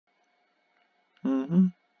Mm-hmm.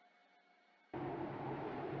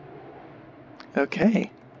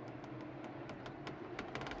 Okay.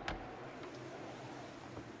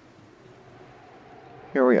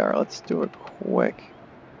 Here we are. Let's do a quick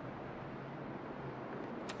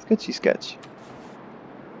sketchy sketch.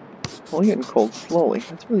 Only getting cold slowly.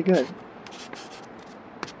 That's really good.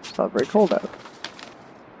 It's not very cold out.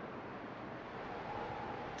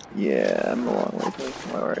 Yeah, I'm a long way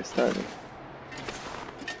from where I started.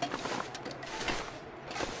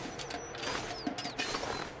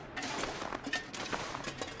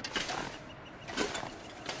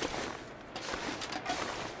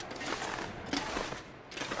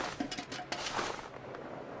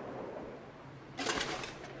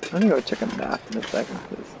 I'm gonna go check a map in a second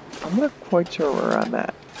because I'm not quite sure where I'm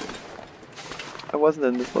at. I wasn't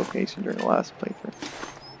in this location during the last playthrough.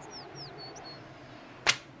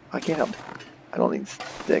 I can't help. I don't need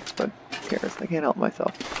sticks, but who cares? I can't help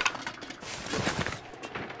myself.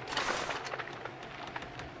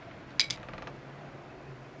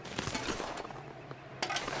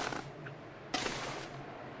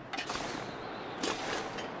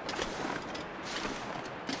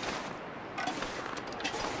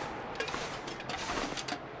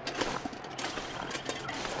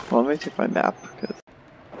 Well, let me check my map because.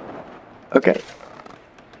 Okay.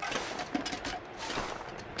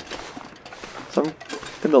 So I'm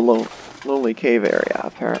in the lonely cave area,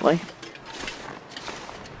 apparently.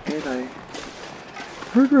 And I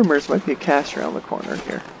heard rumors might be a cache around the corner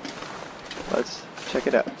here. Let's check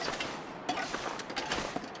it out.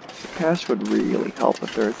 The cache would really help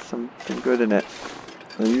if there's something good in it.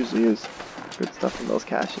 There usually is good stuff in those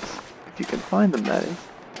caches. If you can find them, that is.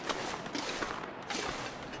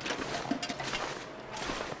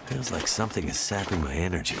 Feels like something is sapping my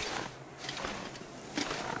energy.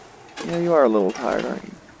 Yeah, you are a little tired, aren't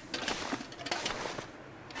you?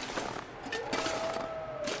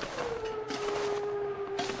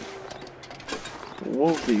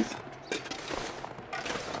 Wolvesies.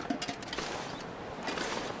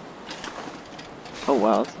 Oh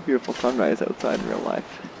wow, it's a beautiful sunrise outside in real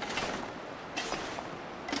life.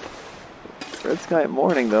 Red sky at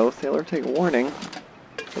morning though, sailor take warning.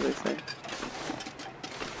 That's what they say.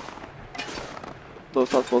 Though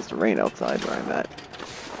it's not supposed to rain outside where I'm at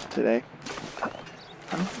today. I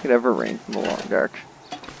don't think it ever rains in the long dark.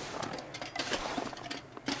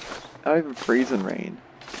 I don't even freeze in rain.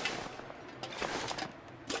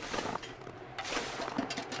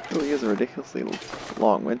 It really is a ridiculously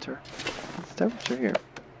long winter. What's the temperature here?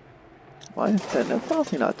 -10, that's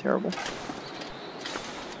honestly not terrible.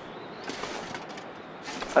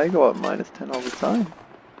 I go up -10 all the time.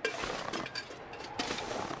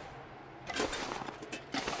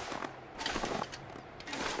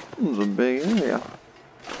 This is a big area.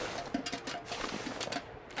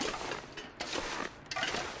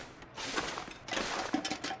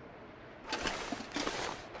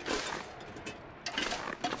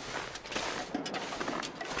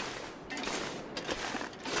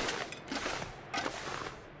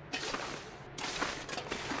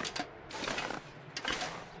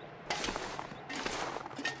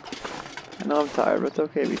 I know I'm tired, but it's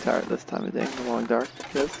okay to be tired this time of day in the long dark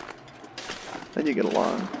because then you get a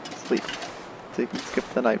long sleep so you can skip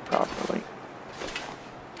the night properly.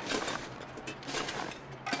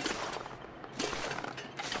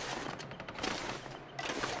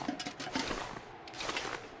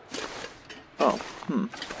 Oh,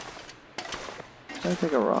 I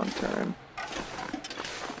take a wrong turn.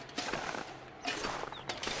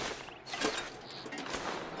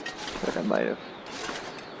 Like I might have.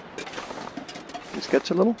 You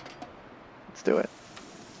sketch a little? Let's do it.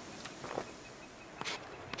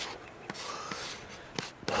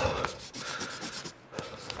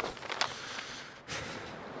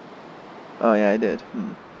 Oh yeah, I did.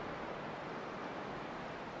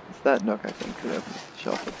 It's that nook, I think, that opens the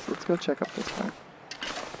shelf. Let's go check up this time.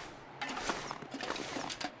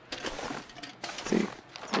 Let's see.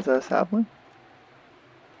 Is that a sapling?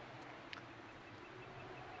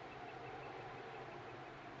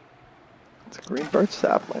 It's a green birch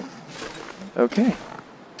sapling. Okay.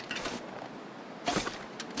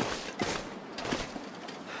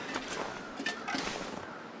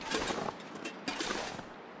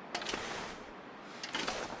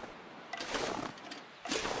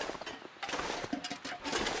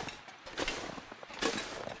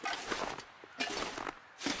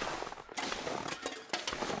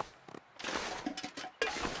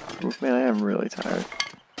 Oof, man, I am really tired.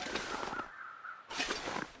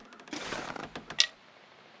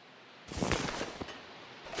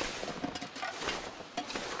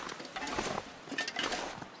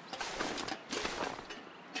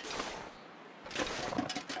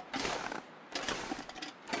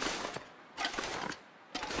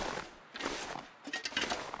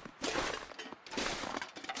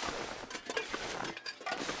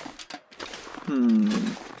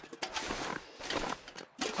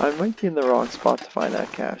 I might be in the wrong spot to find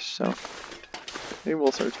that cache, so maybe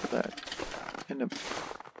we'll search for that in a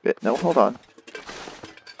bit. No, hold on.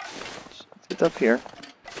 It's up here.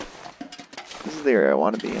 This is the area I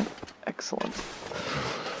want to be in. Excellent.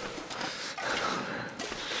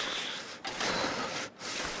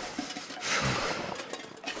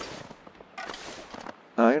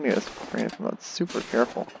 Oh, I need to bring it from out. Super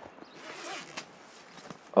careful.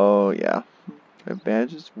 Oh yeah. We have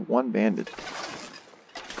bandages. One bandage.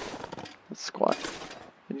 Let's squat.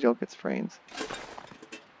 And you don't get sprains.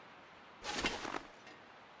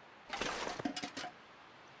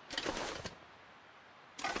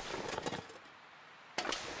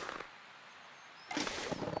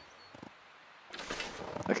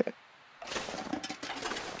 Okay.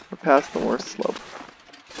 We're past the worst slope.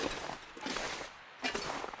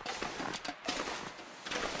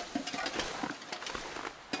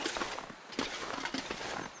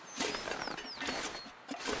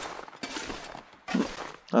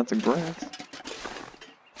 Lots of grass.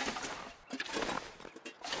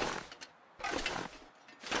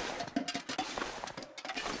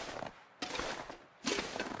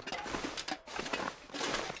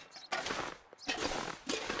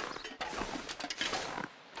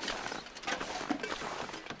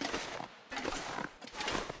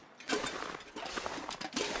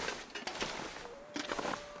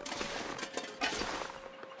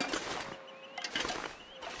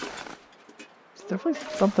 Definitely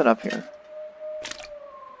something up here.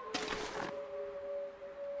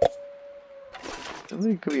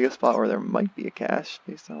 Definitely could be a spot where there might be a cache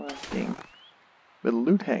based on what I'm seeing. A bit of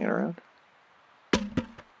loot hanging around.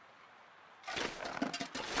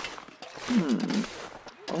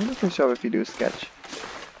 I wonder if they show up if you do a sketch.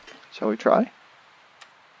 Shall we try?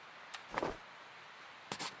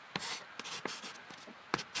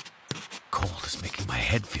 Cold is making my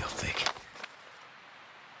head feel thick.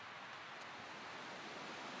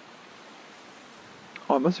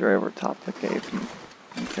 Oh, I must be right over top of the cave.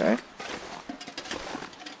 Okay.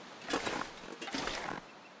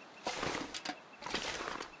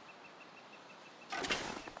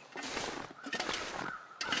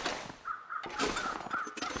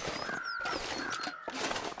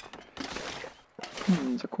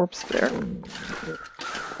 There's a corpse there.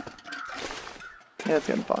 Yeah, it's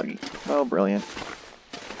getting foggy. Oh, brilliant.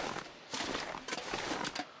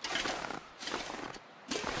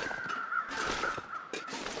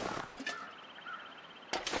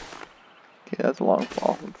 Okay, that's a long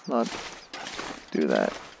fall. Let's not do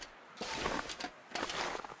that.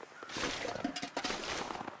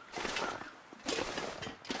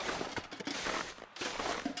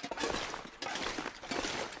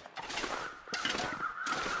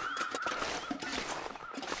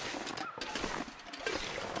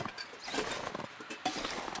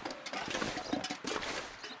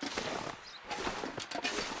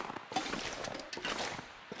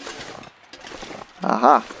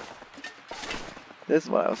 Aha! This is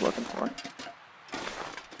what I was looking for.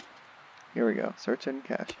 Here we go. Search and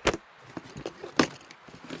cache.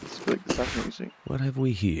 It's really the stuff I'm using. What have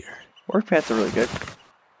we here? Work pants are really good.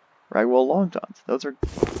 Ragwool long johns. Those are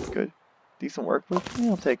good. Decent work loot.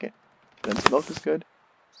 Yeah, I'll take it. Then smoke is good.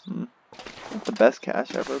 Not the best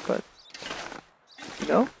cache ever, but you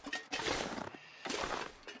know,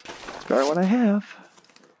 it's better what I have.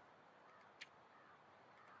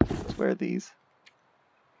 Let's wear these.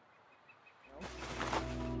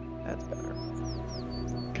 That's better.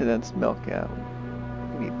 Condensed milk, yeah.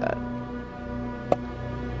 We need that.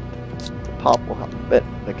 The pop will help a bit.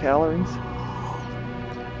 The calories.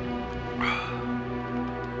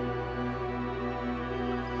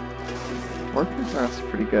 Workers are actually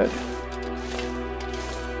pretty good.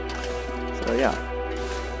 So yeah.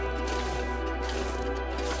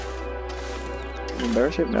 In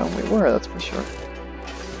better shape now than we were, that's for sure.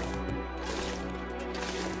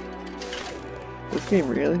 This game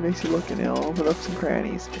really makes you look in all the nooks and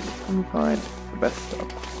crannies until you find the best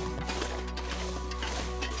stuff.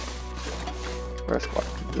 First squat,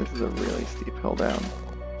 this is a really steep hill down.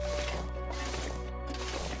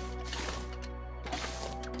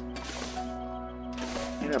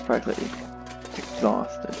 And I'm practically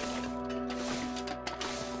exhausted.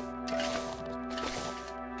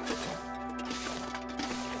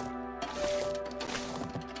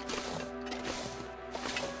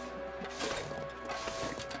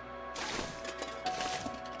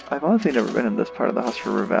 I've honestly never been in this part of the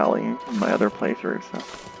Husker River Valley in my other playthroughs, so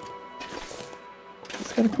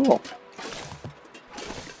it's kind of cool.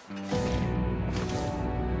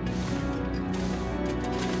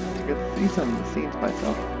 I get to see some of the scenes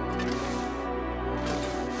myself.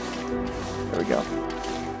 There we go.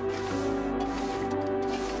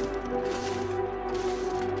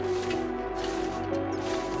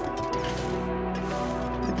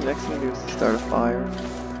 The next thing to do is to start a fire.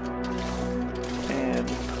 And,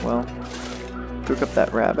 well, cook up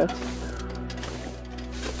that rabbit.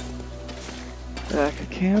 Back at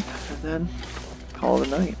camp, and then call it a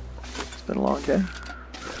night. It's been a long day.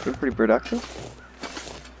 Been pretty productive.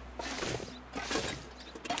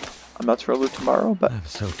 I'm not sure I'll live tomorrow, but... I'm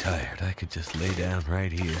so tired, I could just lay down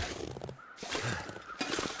right here.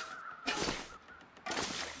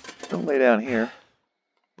 Don't lay down here.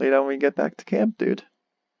 Lay down when we get back to camp, dude.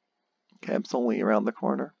 Camp's only around the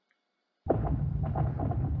corner. Well,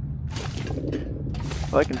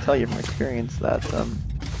 I can tell you from experience that,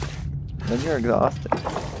 when you're exhausted,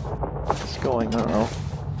 just going, I don't know,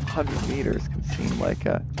 100 meters can seem like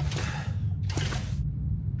a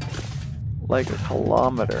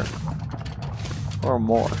kilometer or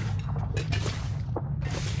more.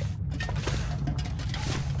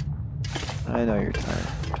 I know you're tired.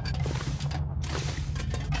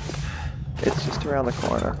 It's just around the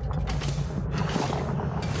corner.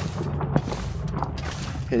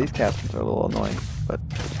 Okay, these captions are a little annoying, but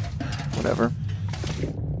whatever.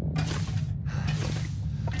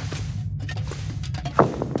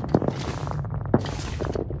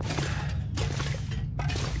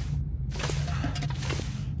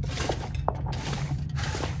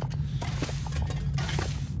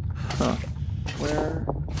 Huh. Where?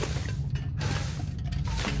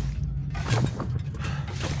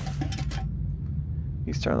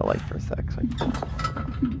 He's turning the light for a sec. So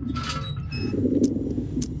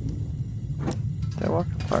did I walk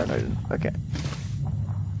the fire? No, I didn't. Okay.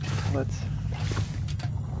 Let's...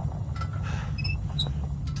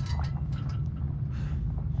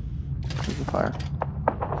 There's the fire.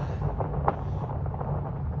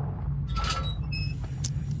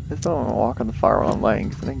 I just don't want to walk on the fire while I'm laying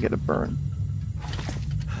because I can get a burn.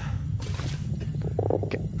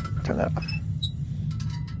 Okay, turn that off.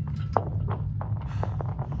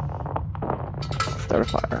 Start a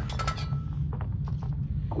fire.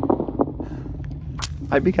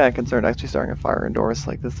 I'd be kind of concerned actually starting a fire indoors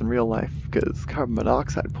like this in real life because carbon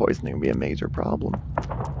monoxide poisoning would be a major problem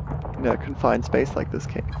in a confined space like this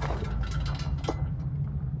cave.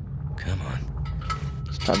 Come on.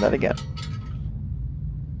 Let's try that again.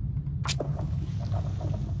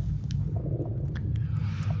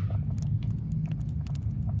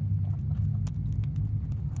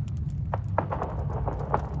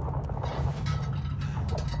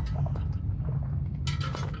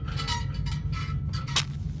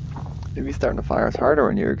 Maybe starting a fire is harder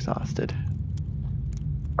when you're exhausted.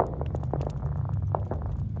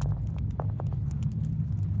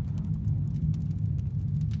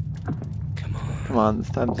 Come on. Come on, this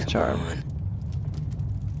time's a charm. Come on.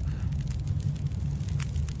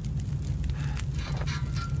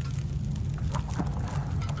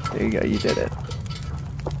 There you go, you did it.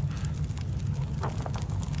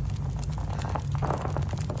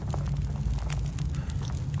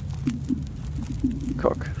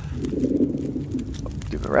 Cook.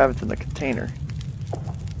 Do the rabbits in the container.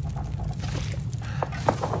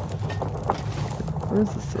 Where's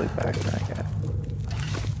the silly backpack at?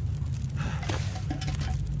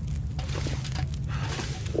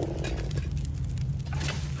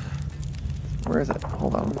 Where is it?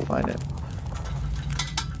 Hold on, let me find it.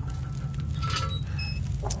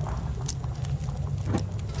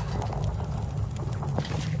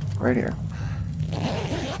 Right here.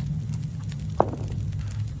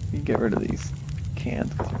 You can get rid of these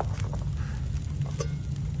cans.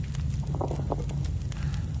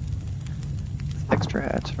 This extra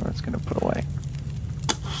hatch, I'm just gonna put away.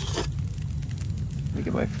 Let me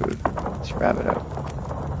get my food. Let's rabbit out.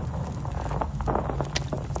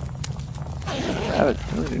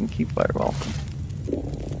 Rabbits really didn't keep very well.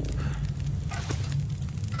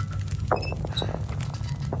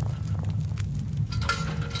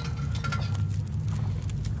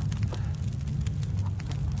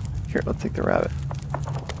 Here, let's take the rabbit.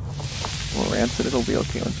 We'll rancid, it'll be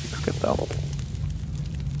okay once we cook it though.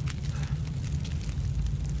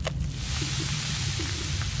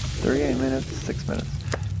 "38 minutes, 6 minutes.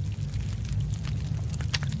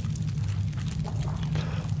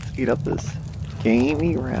 Let's eat up this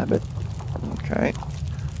gamey rabbit. Okay.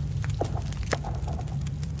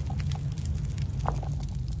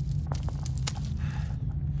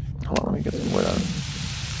 Hold on, let me get some wood on it.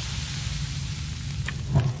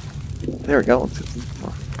 There we go, let's get some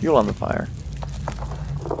more fuel on the fire.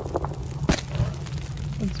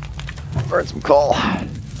 Let's burn some coal.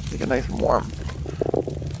 Make it nice and warm.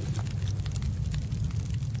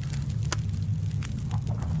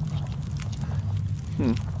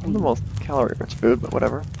 Not the most calorie-rich food, but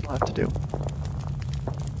whatever. I'll have to do.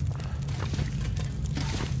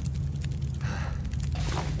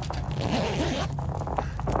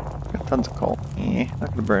 Not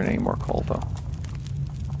gonna burn any more coal though.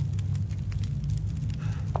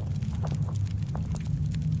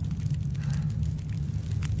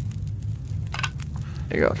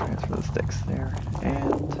 There you go, transfer the sticks there.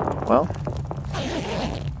 And, well,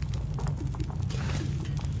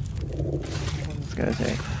 what is this gonna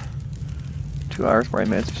take? 2 hours, 40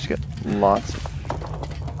 minutes, just get lots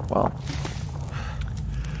of, well,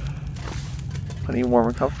 plenty warm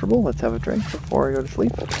and comfortable. Let's have a drink before I go to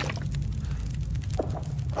sleep.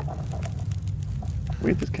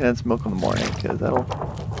 We eat this condensed milk in the morning because that'll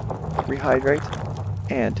rehydrate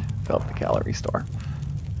and fill up the calorie store.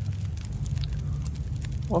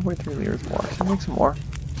 1.3 liters more. Should make some more.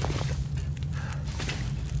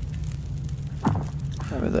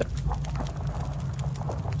 What is it?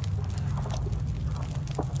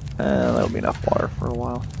 That'll be enough water for a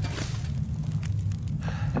while.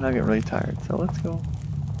 And I'll get really tired, so let's go.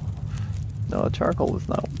 No, charcoal is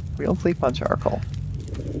not. We don't sleep on charcoal.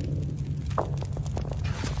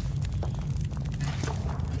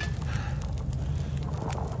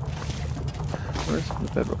 Where's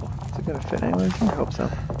the bedroll? Is it gonna fit anyways? I hope so.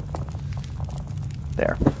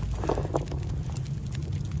 There.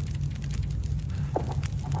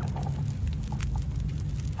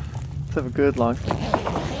 Let's have a good long sleep.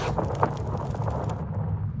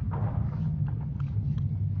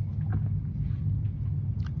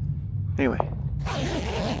 Anyway,